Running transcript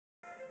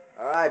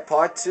Alright,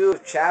 part 2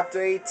 of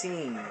chapter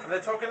 18. And they're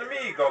talking to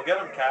me. Go get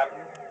him, Captain.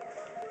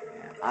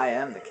 Yeah, I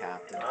am the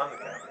captain. I'm the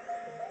captain.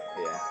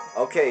 Yeah.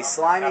 Okay,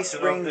 Slimy Captain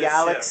Spring of this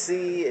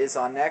Galaxy is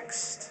our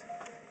next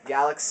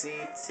galaxy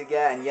to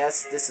get. And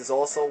yes, this is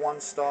also 1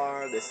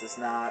 star. This is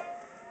not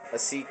a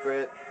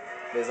secret.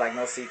 There's like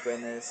no secret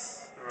in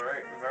this.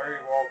 Right, very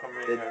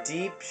welcoming. The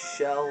Deep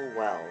Shell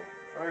Well.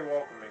 Very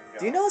welcoming.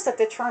 Do you notice that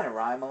they're trying to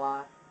rhyme a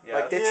lot? Yeah.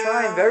 Like they're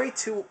trying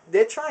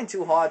they're trying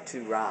too hard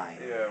to rhyme.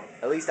 Yeah.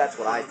 At least that's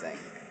what I think.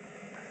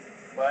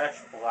 Flash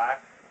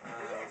black. I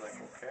was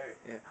like, okay.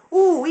 Yeah.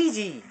 Ooh,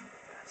 Ouija!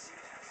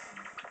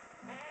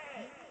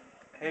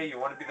 Hey, you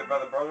want to be the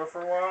brother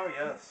for a while?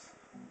 Yes.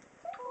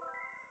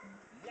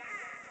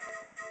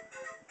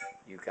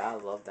 You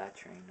gotta love that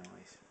train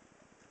noise.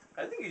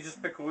 I think you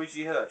just pick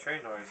Luigi hear that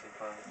train noise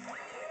sometimes.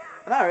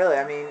 Not really,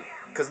 I mean,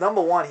 because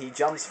number 1, he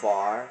jumps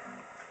far.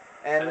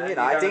 And, you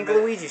know, I think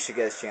Luigi should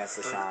get his chance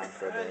to shine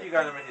for a bit. You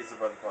gotta admit he's the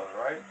brother,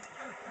 right?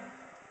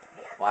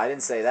 Well, I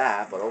didn't say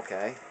that, but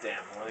okay.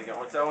 Damn, I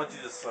want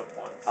you to slip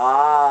once.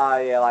 Ah,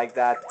 yeah, like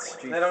that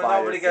Street Fighter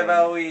Nobody thing. get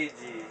about Luigi.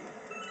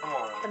 Come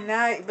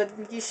on. But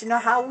you should know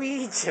how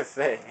Ouija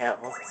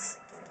fails.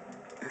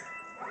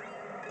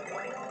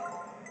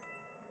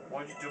 What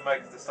would you do,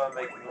 Mike, to start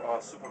making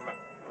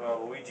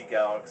Luigi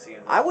Galaxy?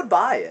 I would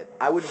buy it.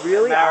 I would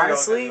really,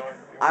 honestly,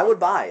 I would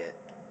buy it.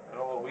 A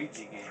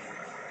Luigi game.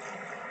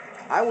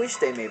 I wish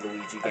they made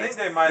Luigi games. I think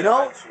they might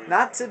eventually.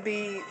 Not to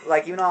be,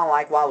 like, even though I don't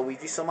like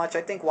Waluigi so much,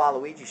 I think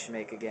Waluigi should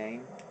make a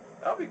game.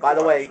 That would be cool, By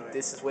the way, actually.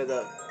 this is where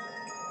the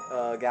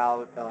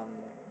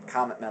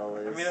Comet Medal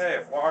is. I mean, hey,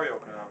 if Wario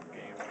can have a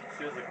game, it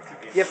feels like a few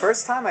games. Yeah,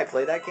 first time I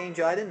played that game,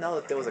 Joe, I didn't know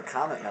that there was a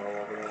Comet Medal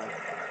over there.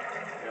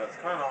 Yeah, it's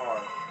kind of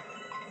hard.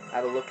 I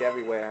had to look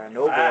everywhere.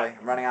 No boy,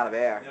 I'm running out of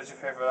air. What's your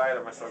favorite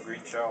item? I saw a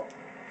green shell.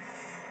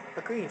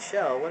 A green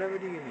shell? Whatever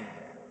do you mean?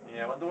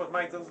 Yeah, I wonder what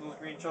Mike does with those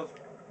green shells.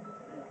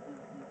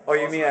 Oh,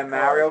 you mean a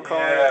Mario Kart?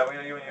 Yeah, we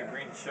know you and your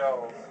green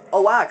shells.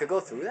 Oh, wow, I could go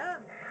through that?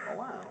 Oh,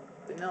 wow.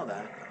 Didn't know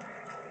that.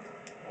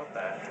 What the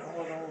hell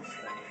are those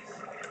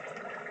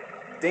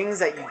things? Things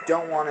that you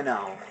don't want to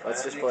know.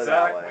 Let's just put it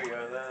that way.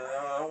 Exactly.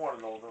 I don't want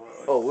to know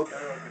those. Oh, whoop.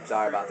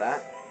 Sorry about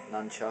that.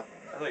 Nunchuck.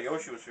 I thought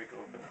Yoshi was freaking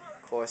open.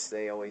 Of course,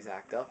 they always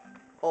act up.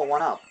 Oh,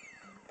 1 up.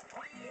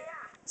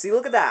 See,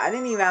 look at that. I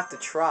didn't even have to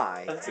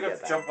try I think you have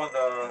to jump on the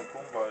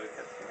Goomba to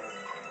catch that.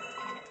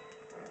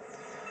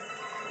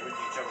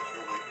 Luigi jumps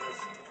really good.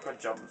 He's good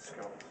jumping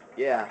skills.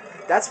 Yeah,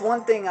 that's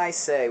one thing I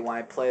say when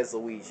I play as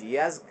Luigi. He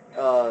has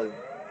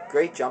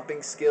great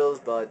jumping skills,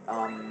 but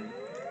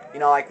you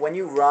know, like when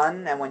you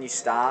run and when you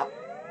stop,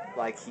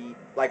 like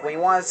when you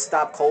want to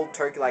stop cold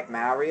turkey like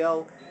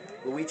Mario,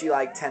 Luigi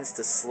like tends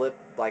to slip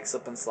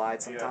and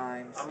slide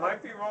sometimes. Yeah. I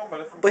might be wrong,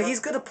 but he's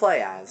good to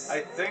play as.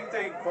 I think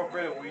they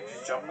incorporated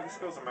Luigi's jumping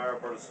skills in Mario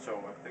Bros. 2.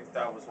 I think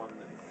that was when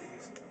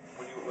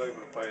you were able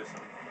to play as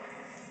him.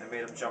 They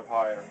made him jump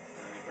higher than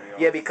anybody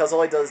else. Yeah, because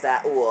all he does is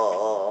that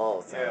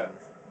whoa thing. Yeah.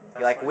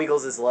 He like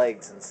wiggles his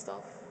legs and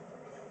stuff.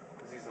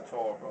 Because he's a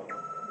taller brother.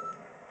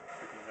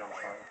 He can jump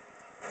higher.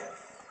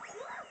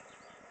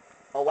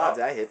 Oh wow,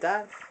 did I hit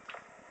that?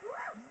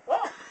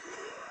 Whoa.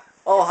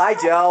 Oh, hi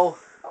Joe.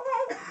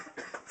 Hello.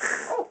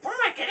 Oh, what am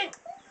I getting?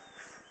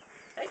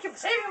 Thank you for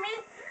saving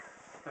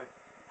me.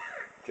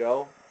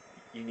 Joe,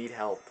 you need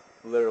help.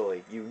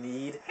 Literally, you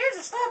need... Here's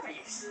a star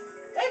piece.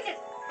 Take it.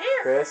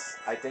 Here. Chris,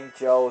 I think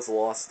Joe's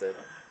lost it.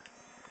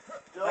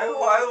 I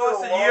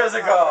lost it years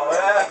ago.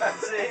 Yeah,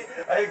 see,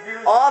 I agree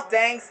with All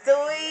thanks to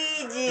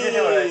Luigi. you.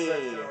 Know what I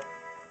said, Joe.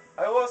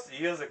 I lost it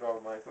years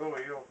ago, Mike. Where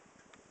were you?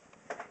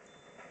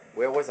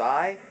 Where was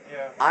I?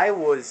 Yeah. I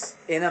was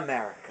in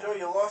America. Joe,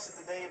 you lost it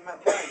the day you met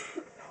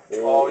Mike.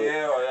 Oh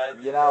yeah.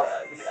 You know...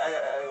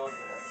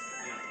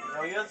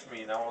 No, you answer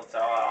me. No,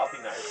 I'll be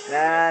nice.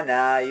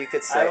 Nah, you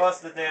could say... I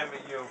lost the damn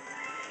at you.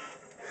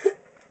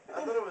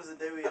 I thought it was the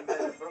day we met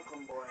the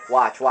Brooklyn Boys.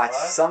 Watch. What?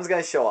 Something's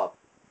gonna show up.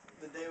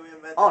 The day we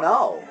met Oh, the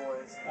no. Brooklyn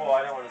Boys. Well,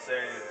 I didn't want to say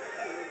anything.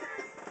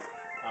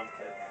 I'm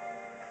kidding.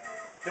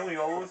 Didn't we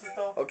all lose it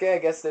though? Okay, I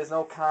guess there's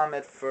no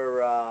comment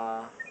for,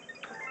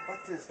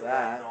 What does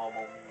that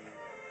normal mean?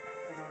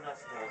 I don't know.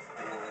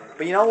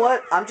 But you know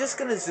what? I'm just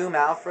gonna zoom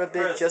out for a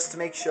bit just to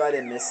make sure I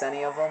didn't miss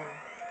any of them.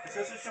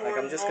 Like,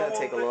 I'm just gonna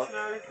take a look.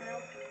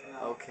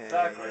 Okay.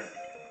 Exactly.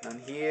 None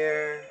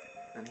here.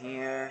 None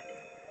here.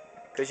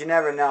 Because you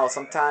never know.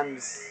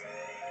 Sometimes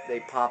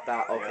they pop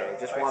out. Okay,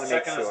 just want to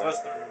make sure.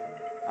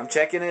 I'm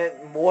checking it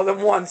more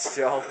than once,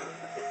 Joe.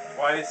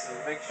 Twice,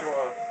 and make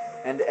sure.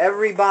 And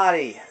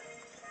everybody,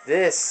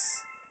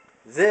 this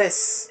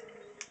is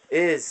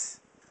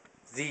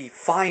the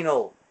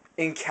final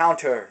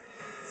encounter.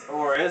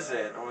 Or is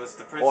it? Or is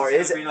the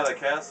princess gonna be another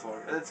castle?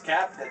 It's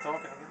Cap. They're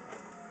talking again.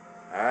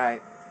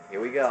 Alright, here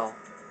we go.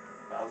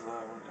 Bowser,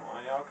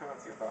 why y'all come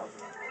up here,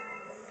 Bowser?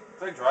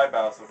 It's like Dry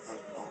Bowser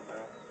first over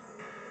there.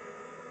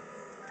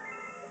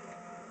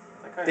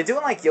 They're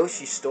doing like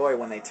Yoshi's Story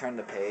when they turn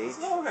the page.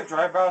 Doesn't it look like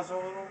Dry Bowser a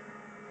little?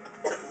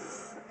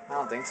 I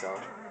don't think so.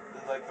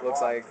 Like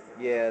Looks like,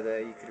 yeah,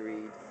 that you could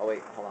read. Oh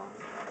wait, hold on.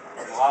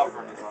 lava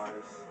in his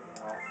eyes.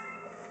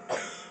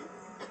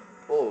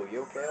 Oh,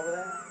 you okay over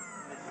there?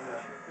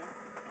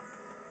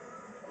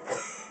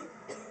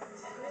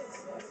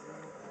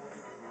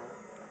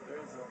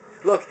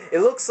 Look, it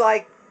looks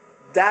like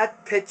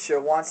that picture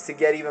wants to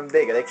get even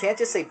bigger. They can't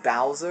just say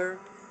Bowser.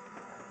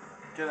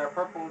 Get that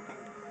purple looking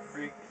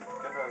freak.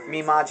 Get that.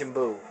 Me Majin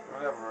Buu.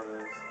 Whatever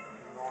it is.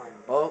 Annoying.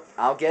 Well,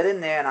 I'll get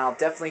in there and I'll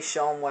definitely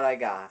show him what I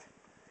got.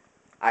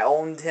 I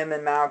owned him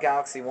in Mario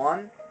Galaxy 1,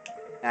 and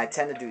I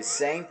tend to do the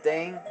same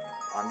thing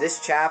on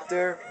this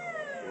chapter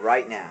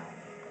right now.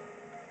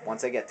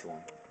 Once I get to him.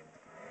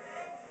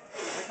 I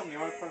think I'm the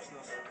only person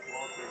that's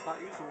well, it's not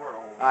use the word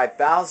only. Alright,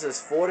 Bowser's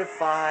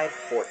Fortified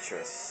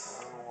Fortress.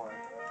 I don't know why.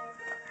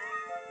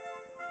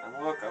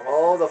 And look,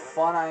 Oh, the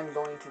fun I'm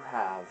going to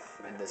have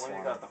in this You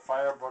one. got the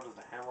Fire Brothers,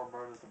 the Hammer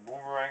Brothers, the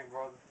Boomerang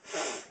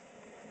Brothers.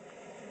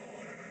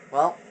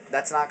 Well,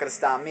 that's not going to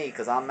stop me,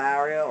 because I'm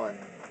Mario, and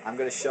I'm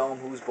going to show him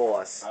who's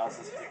boss.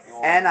 Bowser's kicking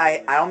all And the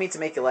I don't mean to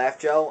make you laugh,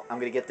 Joe. I'm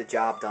going to get the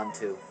job done,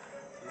 too.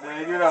 Yeah,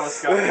 you knew that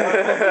was coming.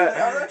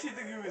 I actually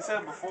think you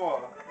said before.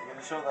 You're going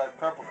to show that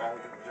purple guy to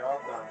get the job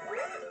done.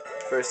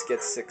 First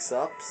get 6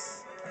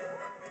 ups.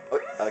 Oh,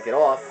 gotta get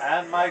off.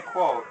 And my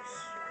quotes.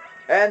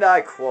 And I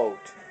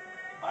quote.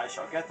 I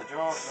shall get the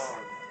job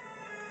done.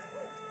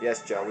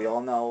 Yes, Joe, we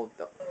all know.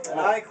 And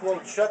I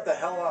quote, shut the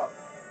hell up.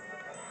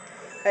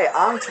 Hey,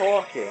 I'm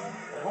talking.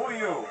 And who are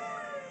you?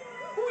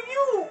 Who are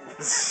you?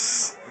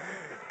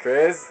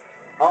 Chris?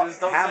 Oh,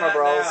 Just don't Hammer say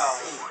Bros. That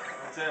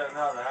now. Don't say that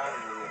now. The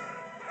Hammer Bros.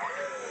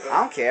 I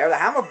don't care. The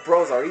Hammer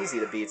Bros are easy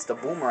to beat. It's the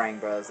Boomerang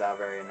Bros that are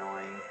very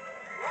annoying.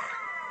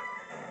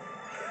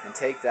 And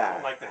take I that.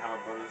 don't like the Hammer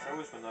Brothers. I've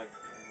always been like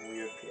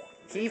weird.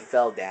 He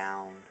fell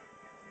down.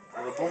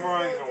 Well, the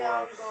Boomerangs are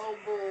Down, worse. go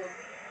boom.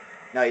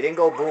 No, he didn't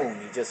go boom.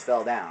 He just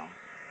fell down.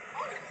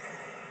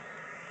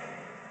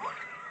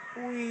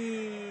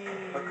 Whee.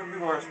 But it could be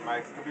worse,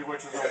 Mike. It could be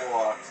witches or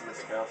warlocks in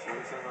this castle.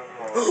 This is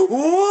another.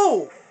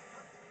 Whoa!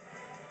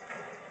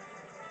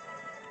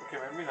 Okay,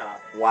 maybe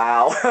not.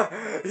 Wow.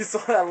 You saw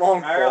that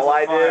long Mario's fall on I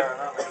did? fire,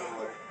 not in a good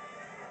way.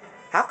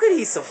 How could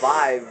he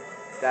survive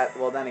that?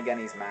 Well, then again,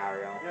 he's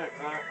Mario. Yeah,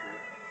 exactly.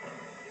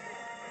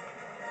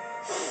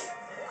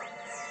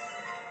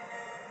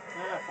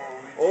 Yeah, for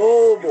Luigi.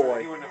 Oh, He would-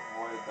 boy. He wouldn't have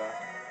avoided that.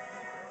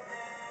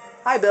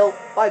 Hi, Bill.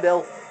 Bye,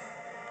 Bill.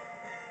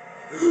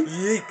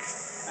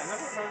 Yeeks. I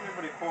never heard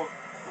anybody call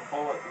the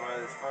bullet by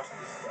his first.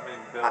 This is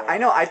named Bill. I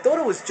know. I thought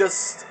it was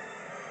just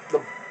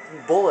the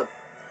bullet.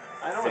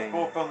 I know thing. it's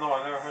Bullet Bill. No,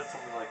 I never heard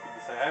somebody like you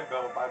just say, "Hey,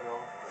 Bill, bye, Bill."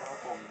 I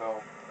don't call him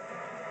Bill.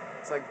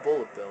 It's like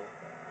Bullet Bill.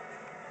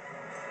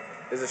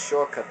 There's a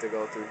shortcut to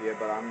go through here,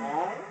 but I'm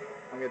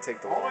gonna take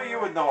the long Only you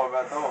way. would know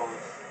about those.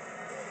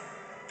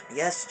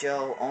 Yes,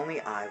 Joe. Only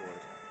I would.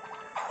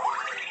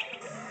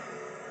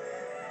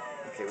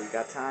 Okay, we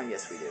got time.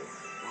 Yes, we do. You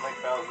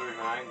make Bowser even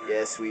angry.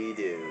 Yes, we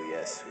do.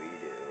 Yes, we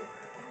do.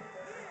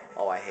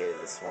 Oh, I hated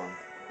this one.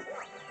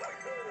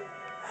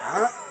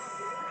 Huh?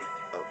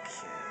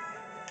 Okay.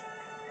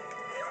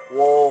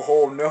 Whoa,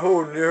 oh,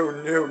 no, no,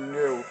 no,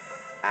 no.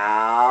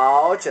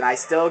 Ouch, and I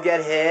still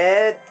get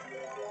hit.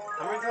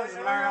 How many times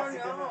does Mario have to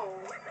get hit? No.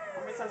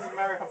 How many times does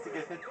Mario have to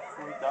get hit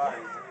before he dies,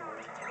 anyway?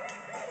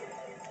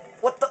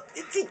 What the?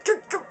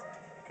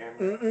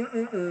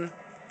 Okay.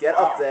 Get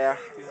Wow. up there.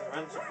 He's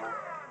invincible.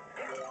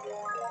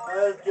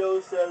 As Joe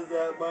says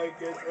that, Mike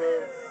gets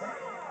hurt.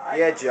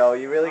 Yeah, Joe,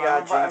 you really No,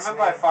 gotta I jinx meant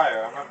me. by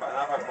fire. I meant by,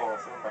 not by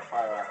bullets. I meant by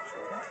fire,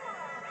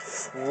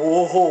 actually.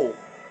 Whoa.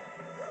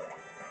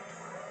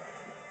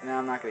 No,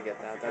 I'm not gonna get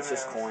that. That's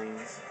just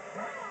coins.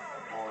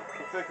 Well,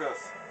 looks like a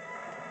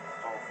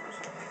stall for a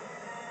second.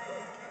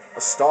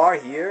 A star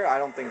here? I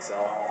don't think so.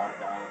 Oh, I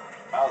got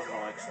it. Bowser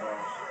don't like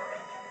stars.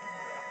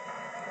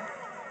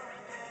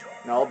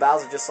 No,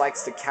 Bowser just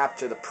likes to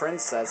capture the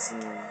princess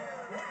and Eat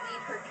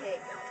her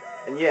cake.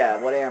 yeah,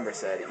 what Amber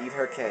said, eat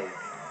her cake.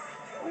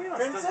 Well, you know,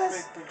 Princess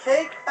it's just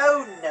cake?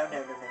 Oh, no, no, no,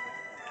 no,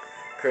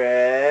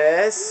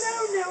 Chris.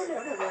 no.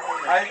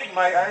 No.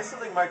 I still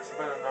think Mike's a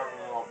better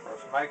normal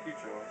person. Mike, you too.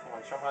 Come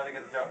on, show him how to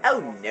get the job. Oh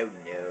no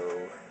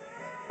no.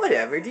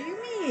 Whatever do you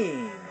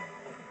mean?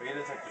 But you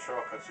didn't take the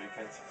shortcut, so you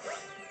can't see.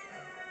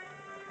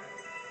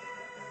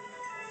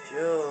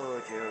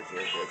 Joe.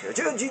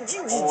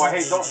 Oh, I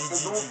hate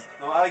those.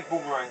 No, I like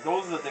boomerang.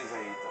 Those are the things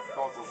I hate.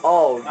 Those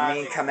Oh, are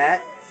you mean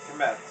Comet?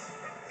 Comet.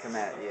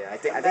 Comet, yeah. I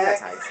think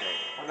that's how you say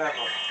it. Whatever.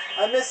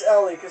 I miss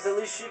Ellie, because at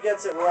least she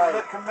gets it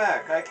right.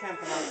 Comet. I can't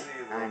pronounce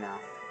it either. I know.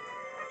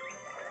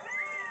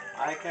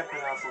 I can't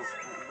pronounce those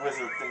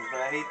wizard things,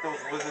 but I hate those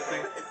wizard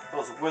things.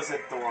 Those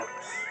wizard dorks.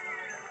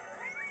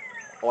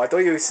 Oh, I thought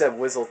you said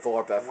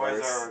Whistlethorpe at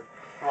first. Wizard.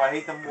 No, I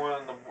hate them more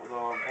than the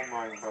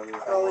Boomerang Brothers.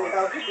 Ellie,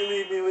 how could you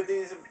leave me with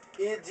these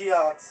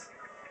idiots?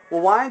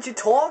 Well, why aren't you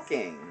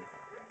talking?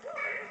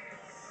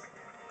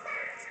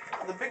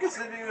 The biggest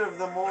idiot of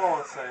them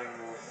all is saying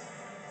this.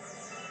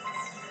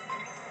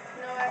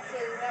 No, actually,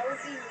 that would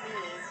be me.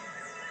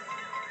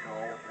 No,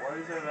 why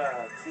is it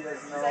that? She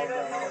doesn't know Because I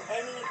don't about know it.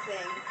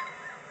 anything.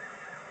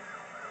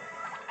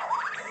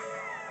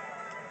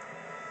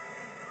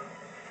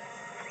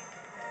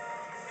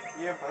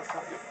 Yeah, but that's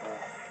not your fault.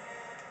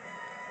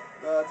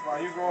 No, that's When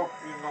my you grow up,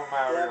 you know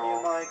Damn you,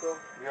 Mario. Michael.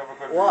 You have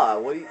a good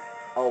What? What do you...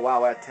 Oh,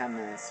 wow, we're at 10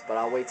 minutes. But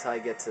I'll wait till I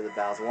get to the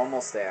Bowser. We're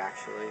almost there,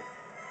 actually.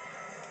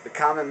 The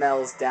Comet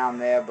Medal's down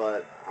there,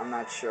 but I'm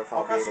not sure if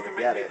I'll be able to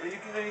get it. You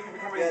can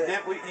become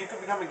Get you can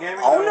become a gaming.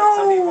 Oh,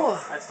 Some people, no!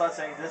 I'd start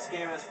saying this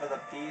game is for the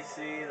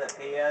PC, the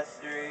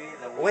PS3,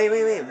 the Wii. Wait.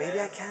 the Maybe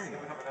I this. can. You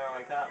can become a guy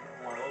like that.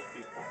 One of those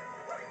people.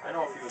 I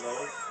know a few of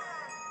those.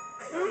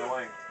 They're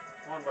annoying.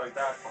 One like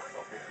that.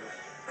 Okay,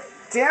 good.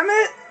 Damn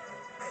it!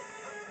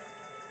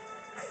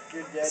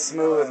 You're dead.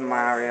 Smooth you know,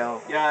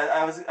 Mario.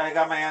 Yeah, I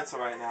got my answer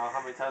right now.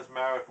 How many times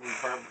Mario can be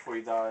burnt before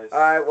he dies?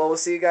 Alright, well, we'll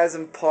see you guys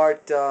in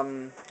part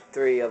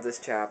 3 of this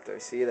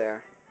chapter. See you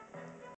there.